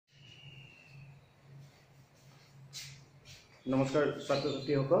নমস্কাৰ ছাত্ৰ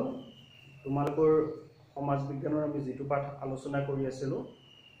ছাত্ৰীসকল, তোমালোকৰ সমাজ বিজ্ঞানৰ আমি যিটো পাঠ আলোচনা কৰি আছিলোঁ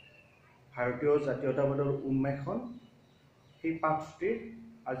ভাৰতীয় জাতীয়তাবাদৰ উন্মেষণ, সেই পাঠটিৰ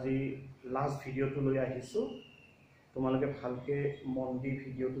আজি লাষ্ট ভিডিঅ'টো লৈ আহিছোঁ। তোমালোকে ভালকৈ মন দি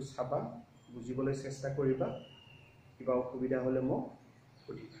ভিডিঅ'টো চাবা, বুজিবলৈ চেষ্টা কৰিবা। কিবা অসুবিধা হ'লে মোক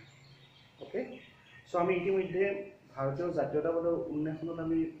সুধিবা। অ'কে, চ' আমি ইতিমধ্যে ভাৰতীয় জাতীয়তাবাদৰ উন্মেষণত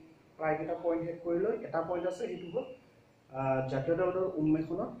আমি প্ৰায়কেইটা পইণ্ট শেষ কৰি লৈ এটা পইণ্ট আছে, সেইটো হ'ল জাতীয়তাবাদৰ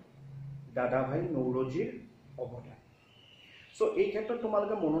উন্মেষণত দাদাভাই নৌৰোজীৰ অৱদান। চ' এই ক্ষেত্ৰত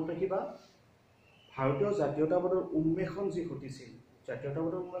তোমালোকে মনত ৰাখিবা, ভাৰতীয় জাতীয়তাবাদৰ উন্মেষণ যি ঘটিছিল,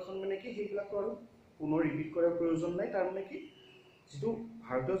 জাতীয়তাবাদৰ উন্মেষণ মানে কি সেইবিলাকতো আৰু পুনৰ ৰিপিট কৰাৰ প্ৰয়োজন নাই। তাৰমানে কি, যিটো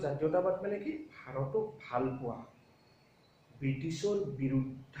ভাৰতীয় জাতীয়তাবাদ মানে কি, ভাৰতক ভাল পোৱা, ব্ৰিটিছৰ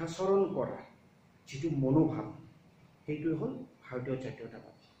বিৰুদ্ধাচৰণ কৰা যিটো মনোভাৱ, সেইটোৱে হ'ল ভাৰতীয়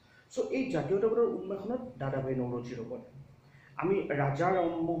জাতীয়তাবাদ। চ' এই জাতীয়তাবাদৰ উন্মেষণত দাদাভাই নৌৰোজীৰ অৱদান। আমি ৰাজা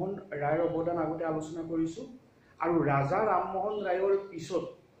ৰামমোহন ৰায়ৰ অৱদান আগতে আলোচনা কৰিছোঁ, আৰু ৰাজা ৰামমোহন ৰায়ৰ পিছত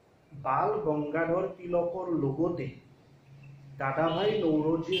বাল গংগাধৰ তিলকৰ লগতে দাদাভাই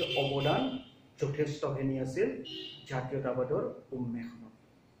নৌৰোজীৰ অৱদান যথেষ্টখিনি আছিল জাতীয়তাবাদৰ উন্মেষণত।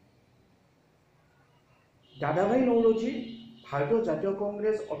 দাদাভাই নৌৰোজী ভাৰতীয় জাতীয়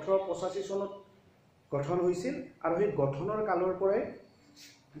কংগ্ৰেছ 1885 চনত গঠন হৈছিল, আৰু সেই গঠনৰ কালৰ পৰাই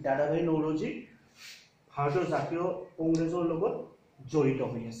দাদাভাই নৌৰোজী ভাৰতীয় জাতীয় কংগ্ৰেছৰ লগত জড়িত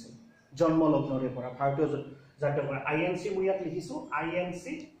হৈ আছে। জন্মলগ্নৰে পৰা ভাৰতীয় জাতীয় কংগ্ৰেছ, INC মই ইয়াত লিখিছোঁ, INC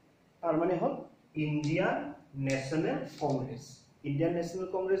তাৰমানে হ'ল Indian national Congress. Indian national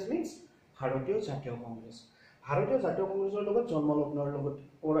Congress means ভাৰতীয় জাতীয় কংগ্ৰেছ। ভাৰতীয় জাতীয় কংগ্ৰেছৰ লগত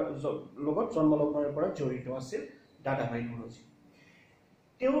জন্মলগ্নৰে পৰা জড়িত আছিল দাদাভাই নৌৰোজী।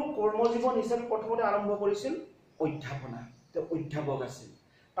 তেওঁ কৰ্মজীৱন হিচাপে প্ৰথমতে আৰম্ভ কৰিছিল অধ্যাপনা। তেওঁ অধ্যাপক আছিল।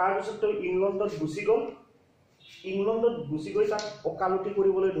 তাৰপিছত তেওঁ ইংলণ্ডত গুচি গ'ল। ইংলণ্ডত গুচি গৈ তাত ওকালতি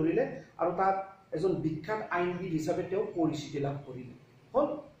কৰিবলৈ ধৰিলে, আৰু তাত এজন বিখ্যাত আইনবিদ হিচাপে তেওঁ পৰিচিতি লাভ কৰিলে। হ'ল,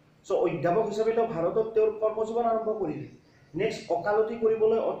 চ' অধ্যাপক হিচাপে তেওঁ ভাৰতত তেওঁৰ কৰ্মজীৱন আৰম্ভ কৰিলে। নেক্সট ওকালতি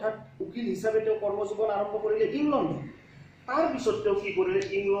কৰিবলৈ, অৰ্থাৎ উকিল হিচাপে তেওঁ কৰ্মজীৱন আৰম্ভ কৰিলে ইংলণ্ডত। তাৰপিছত তেওঁ কি কৰিলে,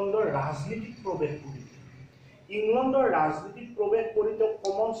 ইংলণ্ডৰ ৰাজনীতিত প্ৰৱেশ কৰিলে। ইংলণ্ডৰ ৰাজনীতিত প্ৰৱেশ কৰি তেওঁ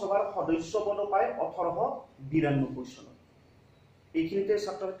কমন সভাৰ সদস্য পদ পায় 1892 চনত। এইখিনিতে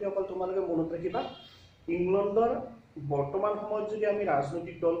ছাত্ৰ ছাত্ৰীসকল তোমালোকে মনত ৰাখিবা, ইংলণ্ডৰ বৰ্তমান সময়ত যদি আমি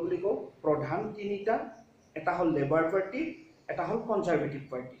ৰাজনৈতিক দল বুলি কওঁ, প্ৰধান তিনিটা, এটা হ'ল লেবাৰ পাৰ্টি, এটা হ'ল কনজাৰভেটিভ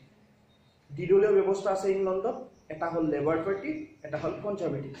পাৰ্টি। দ্বিদলীয় ব্যৱস্থা আছে ইংলণ্ডত, এটা হ'ল লেবাৰ পাৰ্টি, এটা হ'ল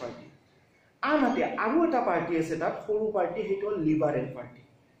কনজাৰভেটিভ পাৰ্টি। আনহাতে আৰু এটা পাৰ্টি আছে তাত, সৰু পাৰ্টি, সেইটো হ'ল লিবাৰেল পাৰ্টি।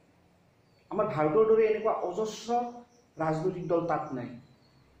 আমাৰ ভাৰতৰ দৰে এনেকুৱা অজস্ৰ ৰাজনৈতিক দল তাত নাই,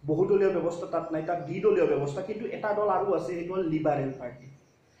 বহুদলীয় ব্যৱস্থা তাত নাই, তাত দ্বিদলীয় ব্যৱস্থা। কিন্তু এটা দল আৰু আছে, সেইটো হ'ল লিবাৰেল পাৰ্টি।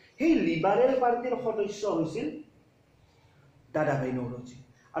 সেই লিবাৰেল পাৰ্টিৰ সদস্য হৈছিল দাদাভাই নৌৰোজী,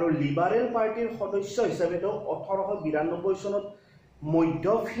 আৰু লিবাৰেল পাৰ্টিৰ সদস্য হিচাপে তেওঁ 1892 চনত মধ্য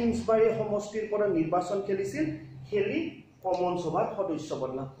ফিঞ্চবাৰী সমষ্টিৰ পৰা নিৰ্বাচন খেলিছিল, খেলি কমন সভাৰ সদস্য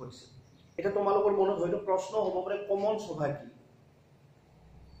পদ লাভ কৰিছিল। এতিয়া তোমালোকৰ মনত হয়তো প্ৰশ্ন হ'ব পাৰে, কমন সভা কি?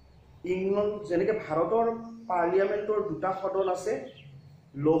 ইংলণ্ড যেনেকৈ ভাৰতৰ পাৰ্লিয়ামেণ্টৰ দুটা সদন আছে,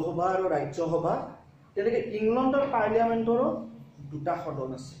 লোকসভা আৰু ৰাজ্যসভা, তেনেকৈ ইংলণ্ডৰ পাৰ্লিয়ামেণ্টৰো দুটা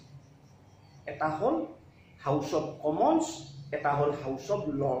সদন আছে। এটা হ'ল হাউচ অফ কমনছ, এটা হ'ল হাউচ অফ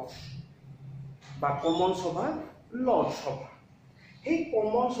লৰ্ডছ, বা কমন সভা, লৰ্ড সভা। সেই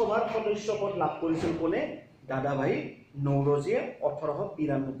কমন সভাৰ সদস্য পদ লাভ কৰিছিল কোনে? দাদাভাই নৌৰোজীয়ে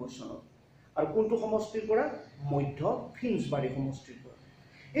 1892 চনত। আৰু কোনটো সমষ্টিৰ পৰা? মধ্য ফিঞ্চবাৰী সমষ্টিৰ পৰা।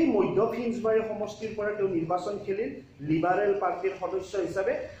 এই মধ্য ফিঞ্চবাৰী সমষ্টিৰ পৰা তেওঁ নিৰ্বাচন খেলিল লিবাৰেল পাৰ্টিৰ সদস্য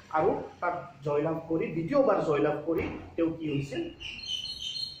হিচাপে, আৰু তাত জয়লাভ কৰি, দ্বিতীয়বাৰ জয়লাভ কৰি তেওঁ কি হৈছিল,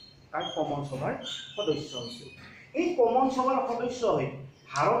 তাৰ কমন সভাৰ সদস্য হৈছিল। এই কমন সভাৰ সদস্য হৈ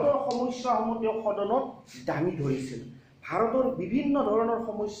ভাৰতৰ সমস্যাসমূহ তেওঁ সদনত দাঙি ধৰিছিল। ভাৰতৰ বিভিন্ন ধৰণৰ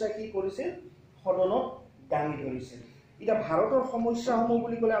সমস্যা কি কৰিছিল, সদনত দাঙি ধৰিছিল। এতিয়া ভাৰতৰ সমস্যাসমূহ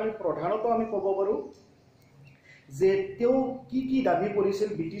বুলি ক'লে আমি প্ৰধানতঃ আমি ক'ব পাৰোঁ যে তেওঁ কি কি দাবী কৰিছিল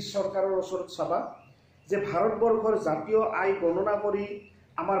ব্ৰিটিছ চৰকাৰৰ ওচৰত। চাবা যে ভাৰতবৰ্ষৰ জাতীয় আয় গণনা কৰি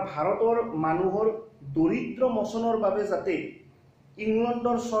আমাৰ ভাৰতৰ মানুহৰ দৰিদ্ৰ মোচনৰ বাবে যাতে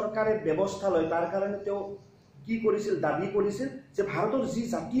ইংলণ্ডৰ চৰকাৰে ব্যৱস্থা লয়, তাৰ কাৰণে তেওঁ কি কৰিছিল, দাবী কৰিছিল যে ভাৰতৰ যি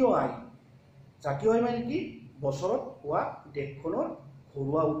জাতীয় আয় মানে কি, বছৰত হোৱা দেশখনৰ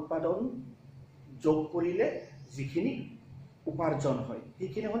ঘৰুৱা উৎপাদন যোগ কৰিলে যিখিনি উপাৰ্জন হয়,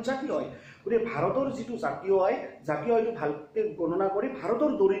 সেইখিনি হ'ল জাতীয় আয়। গতিকে ভাৰতৰ যিটো জাতীয় আয়টো ভালকৈ গণনা কৰি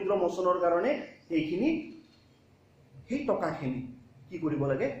ভাৰতৰ দৰিদ্ৰ মোচনৰ কাৰণে সেই টকাখিনি কি কৰিব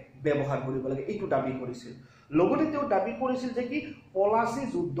লাগে, ব্যৱহাৰ কৰিব লাগে, এইটো দাবী কৰিছিল। লগতে তেওঁ দাবী কৰিছিল যে কি, পলাচী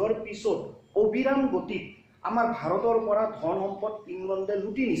যুদ্ধৰ পিছত অবিৰাম গতিত আমাৰ ভাৰতৰ পৰা ধন সম্পদ ইংলণ্ডে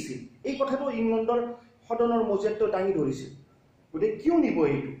লুটি নিছিল। এই কথাটো ইংলণ্ডৰ সদনৰ মজিয়াত দাঙি ধৰিছিল। গতিকে কিয় নিব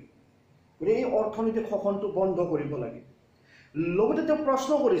এইটো? গতিকে এই অৰ্থনৈতিক শোষণটো বন্ধ কৰিব লাগে। লগতে তেওঁ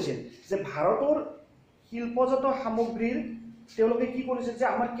প্ৰশ্ন কৰিছিল যে ভাৰতৰ শিল্পজাত সামগ্ৰীৰ তেওঁলোকে কি কৰিছিল যে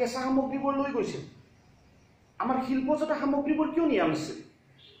আমাৰ কেঁচা সামগ্ৰীবোৰ লৈ গৈছিল। আমাৰ শিল্পজাত সামগ্ৰীবোৰ কিয় নিয়া নাছিল?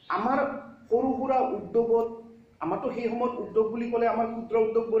 আমাৰ সৰু সুৰা উদ্যোগত, আমাৰতো সেই সময়ত উদ্যোগ বুলি ক'লে আমাৰ ক্ষুদ্ৰ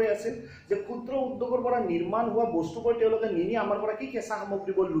উদ্যোগবোৰে আছিল, যে ক্ষুদ্ৰ উদ্যোগৰ পৰা নিৰ্মাণ হোৱা বস্তুবোৰ তেওঁলোকে নিনি আমাৰ পৰা কি কেঁচা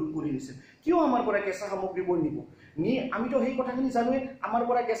সামগ্ৰীবোৰ লুট কৰি নিছিল। কিয় আমাৰ পৰা কেঁচা সামগ্ৰীবোৰ নিব? নি আমিতো সেই কথাখিনি জানোৱে, আমাৰ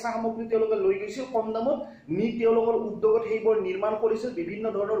পৰা কেঁচা সামগ্ৰী তেওঁলোকে লৈ গৈছিল কম দামত, নি তেওঁলোকৰ উদ্যোগত সেইবোৰ নিৰ্মাণ কৰিছিল বিভিন্ন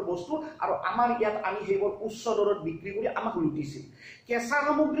ধৰণৰ বস্তু, আৰু আমাৰ ইয়াত আমি সেইবোৰ উচ্চ দৰত বিক্ৰী কৰি আমাক লুটিছিল। কেঁচা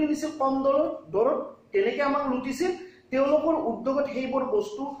সামগ্ৰী নিছিল কম দৰত, তেনেকৈ আমাক লুটিছিল। তেওঁলোকৰ উদ্যোগত সেইবোৰ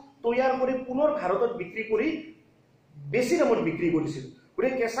বস্তু তৈয়াৰ কৰি পুনৰ ভাৰতত বিক্ৰী কৰি বেছি দামত বিক্ৰী কৰিছিল।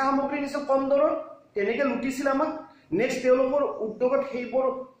 গতিকে কেঁচা সামগ্ৰী নিছিল কম দৰত, তেনেকৈ লুটিছিল আমাক। নেক্সট তেওঁলোকৰ উদ্যোগত সেইবোৰ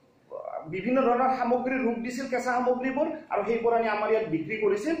বিভিন্ন ধৰণৰ সামগ্ৰীৰ ৰূপ দিছিল কেঁচা সামগ্ৰীবোৰ, আৰু সেইবোৰ আনি আমাৰ ইয়াত বিক্ৰী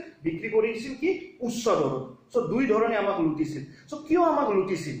কৰিছিল কি উচ্চ দৰত। চ' দুই ধৰণে আমাক লুটিছিল। চ' কিয় আমাক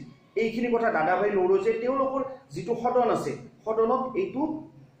লুটিছিল এইখিনি কথা দাদাভাই নৌৰোজীয়ে তেওঁলোকৰ যিটো সদন আছে সদনত এইটো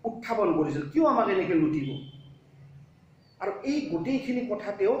উত্থাপন কৰিছিল, কিয় আমাক এনেকৈ লুটিব। আৰু এই গোটেইখিনি কথা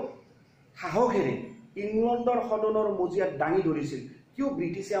তেওঁ সাহসেৰে ইংলণ্ডৰ সদনৰ মজিয়াত দাঙি ধৰিছিল, কিয়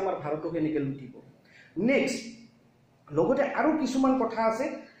ব্ৰিটিছে আমাৰ ভাৰতক এনেকৈ লুটিব। নেক্সট লগতে আৰু কিছুমান কথা আছে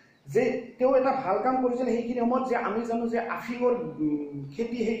যে তেওঁ এটা ভাল কাম কৰিছিল সেইখিনি সময়ত, যে আমি জানো যে আফিঙৰ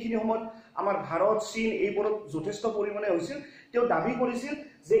খেতি সেইখিনি সময়ত আমাৰ ভাৰত চীন এইবোৰত যথেষ্ট পৰিমাণে হৈছিল। তেওঁ দাবী কৰিছিল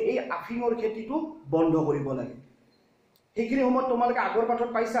যে এই আফিঙৰ খেতিটো বন্ধ কৰিব লাগে। সেইখিনি সময়ত তোমালোকে আগৰ পাঠত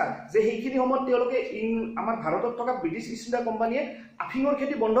পাইছা যে সেইখিনি সময়ত তেওঁলোকে আমাৰ ভাৰতত থকা ব্ৰিটিছ ইষ্ট ইণ্ডিয়া কোম্পানীয়ে আফিঙৰ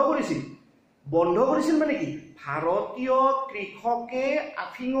খেতি বন্ধ কৰিছিল। বন্ধ কৰিছিল মানে কি, ভাৰতীয় কৃষকে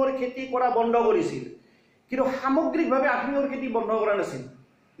আফিঙৰ খেতি কৰা বন্ধ কৰিছিল, কিন্তু সামগ্ৰিকভাৱে আফিঙৰ খেতি বন্ধ কৰা নাছিল।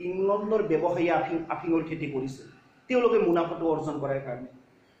 ইংলণ্ডৰ ব্যৱসায়ীয়ে আফিঙৰ খেতি কৰিছিল তেওঁলোকে মুনাফাটো অৰ্জন কৰাৰ কাৰণে।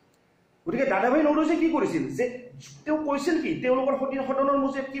 গতিকে দাদাভাই নৌৰোজীয়ে কি কৰিছিল যে তেওঁ কৈছিল কি, তেওঁলোকৰ সদনৰ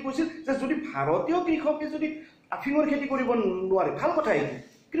মজিয়াত কি কৈছিল যে যদি ভাৰতীয় কৃষকে যদি আফিঙৰ খেতি কৰিব নোৱাৰে ভাল কথা এইটো,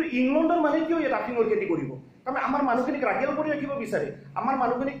 কিন্তু ইংলণ্ডৰ মানুহে কিয় ইয়াত আফিঙৰ খেতি কৰিব? তাৰমানে আমাৰ মানুহখিনিক ৰাগিয়াল কৰি ৰাখিব বিচাৰে, আমাৰ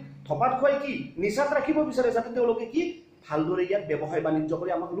মানুহখিনিক ধপাত খুৱাই কি নিচাত ৰাখিব বিচাৰে, যাতে তেওঁলোকে কি ভালদৰে ইয়াত ব্যৱসায় বাণিজ্য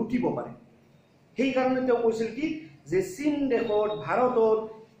কৰি আমাক লুটিব পাৰে। সেইকাৰণে তেওঁ কৈছিল কি যে চীন দেশত ভাৰতত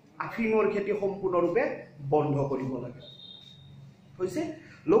আফিঙৰ খেতি সম্পূৰ্ণৰূপে বন্ধ কৰিব লাগে হৈছে।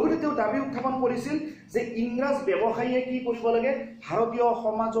 লগতে তেওঁ দাবী উত্থাপন কৰিছিল যে ইংৰাজ ব্যৱসায়ীয়ে কি কৰিব লাগে, ভাৰতীয়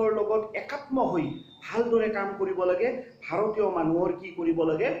সমাজৰ লগত একাত্ম হৈ ভালদৰে কাম কৰিব লাগে, ভাৰতীয় মানুহৰ কি কৰিব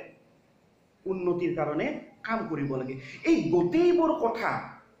লাগে উন্নতিৰ কাৰণে কাম কৰিব লাগে। এই গোটেইবোৰ কথা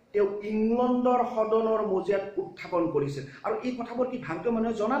তেওঁ ইংলণ্ডৰ সদনৰ মজিয়াত উত্থাপন কৰিছিল। আৰু এই কথাবোৰ কি ভাৰতীয়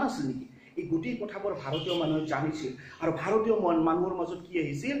মানুহে জনা নাছিল নেকি? এই গোটেই কথাবোৰ ভাৰতীয় মানুহে জানিছিল, আৰু ভাৰতীয় মানুহৰ মাজত কি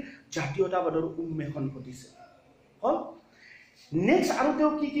আহিছিল, জাতীয়তাবাদৰ উন্মেষণ ঘটিছিল। হল নেক্সট আৰু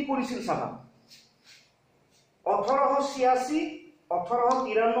তেওঁ কি কি কৰিছিল চাবা, 1886,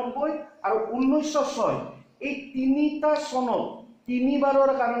 1893 আৰু 1906 এই তিনিটা চনত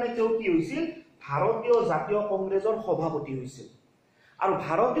তিনিবাৰৰ কাৰণে তেওঁ কি হৈছিল, ভাৰতীয় জাতীয় কংগ্ৰেছৰ সভাপতি হৈছিল। আৰু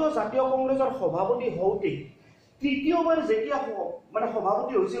ভাৰতীয় জাতীয় কংগ্ৰেছৰ সভাপতি হওঁতে তৃতীয়বাৰ যেতিয়া মানে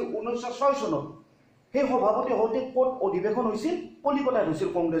সভাপতি হৈছিল 1906 চনত, সেই সভাপতি হওঁতে ক'ত অধিৱেশন হৈছিল, কলিকতাত হৈছিল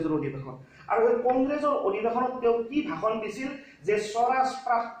কংগ্ৰেছৰ অধিৱেশন। আৰু এই কংগ্ৰেছৰ অধিৱেশনত তেওঁ কি ভাষণ দিছিল যে স্বৰাজ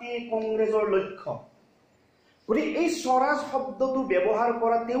প্ৰাপ্তি কংগ্ৰেছৰ লক্ষ্য। গতিকে এই স্বৰাজ শব্দটো ব্যৱহাৰ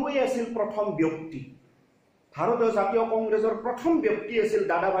কৰা তেওঁৱেই আছিল প্ৰথম ব্যক্তি। ভাৰতীয় জাতীয় কংগ্ৰেছৰ প্ৰথম ব্যক্তি আছিল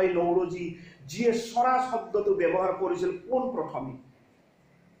দাদাভাই নৌৰোজী, যিয়ে স্বৰাজ শব্দটো ব্যৱহাৰ কৰিছিল পোন প্ৰথমে।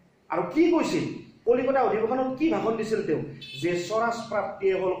 আৰু কি কৈছিল কলিকতা অধিৱেশনত, কি ভাষণ দিছিল তেওঁ, যে স্বৰাজ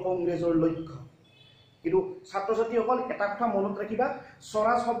প্ৰাপ্তিয়ে হ'ল কংগ্ৰেছৰ লক্ষ্য। কিন্তু ছাত্ৰ ছাত্ৰীসকল এটা কথা মনত ৰাখিবা,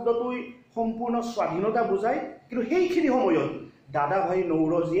 স্বৰাজ শব্দটোই সম্পূৰ্ণ স্বাধীনতা বুজায়, কিন্তু সেইখিনি সময়ত দাদাভাই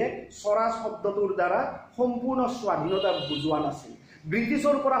নৌৰোজীয়ে স্বৰাজ শব্দটোৰ দ্বাৰা সম্পূৰ্ণ স্বাধীনতা বুজোৱা নাছিল,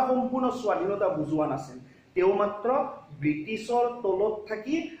 ব্ৰিটিছৰ পৰা সম্পূৰ্ণ স্বাধীনতা বুজোৱা নাছিল। তেওঁ মাত্ৰ ব্ৰিটিছৰ তলত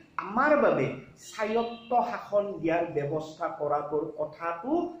থাকি আমাৰ বাবে স্বায়ত্ত শাসন দিয়াৰ ব্যৱস্থা কৰাটোৰ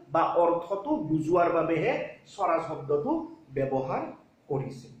কথাটো বা অৰ্থটো বুজোৱাৰ বাবেহে স্বৰাজ শব্দটো ব্যৱহাৰ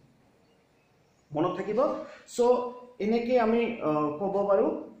কৰিছিল। মনত থাকিব। চ' এনেকৈ আমি ক'ব পাৰোঁ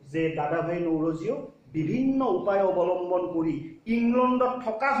যে দাদাভাই নৌৰোজীয়েও বিভিন্ন উপায় অৱলম্বন কৰি ইংলণ্ডত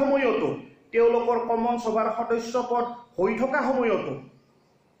থকা সময়তো, তেওঁলোকৰ কমন সভাৰ সদস্য পদ হৈ থকা সময়তো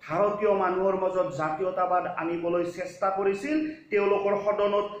ভাৰতীয় মানুহৰ মাজত জাতীয়তাবাদ আনিবলৈ চেষ্টা কৰিছিল। তেওঁলোকৰ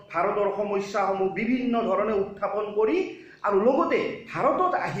সদনত ভাৰতৰ সমস্যাসমূহ বিভিন্ন ধৰণে উত্থাপন কৰি, আৰু লগতে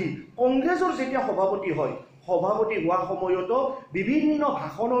ভাৰতত আহি কংগ্ৰেছৰ যেতিয়া সভাপতি হয়, সভাপতি হোৱা সময়তো বিভিন্ন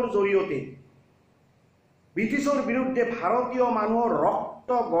ভাষণৰ জৰিয়তে ব্ৰিটিছৰ বিৰুদ্ধে ভাৰতীয় মানুহৰ ৰক্ত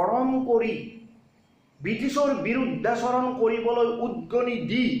গৰম কৰি ব্ৰিটিছৰ বিৰুদ্ধাচৰণ কৰিবলৈ উদ্গনি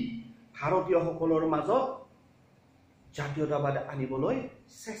দি ভাৰতীয়সকলৰ মাজত জাতীয়তাবাদ আনিবলৈ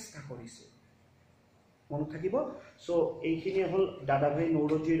চেষ্টা কৰিছে। মনত থাকিব। সো এইখিনিয়ে হ'ল দাদাভাই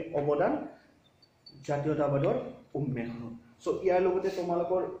নৌৰোজীৰ অৱদান জাতীয়তাবাদৰ উন্মেষণত। সো ইয়াৰ লগতে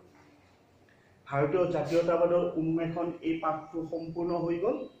তোমালোকৰ ভাৰতীয় জাতীয়তাবাদৰ উন্মেষণ এই পাঠটো সম্পূৰ্ণ হৈ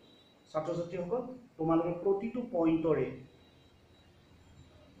গ'ল। ছাত্ৰ ছাত্ৰীসকল তোমালোকে প্ৰতিটো পইণ্টৰে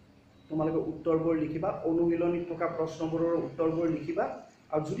তোমালোকে উত্তৰবোৰ লিখিবা, অনুশীলনীত থকা প্ৰশ্নবোৰৰ উত্তৰবোৰ লিখিবা,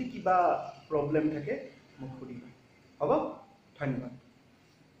 আৰু যদি কিবা প্ৰব্লেম থাকে মোক সুধিবা। হ'ব, ধন্যবাদ।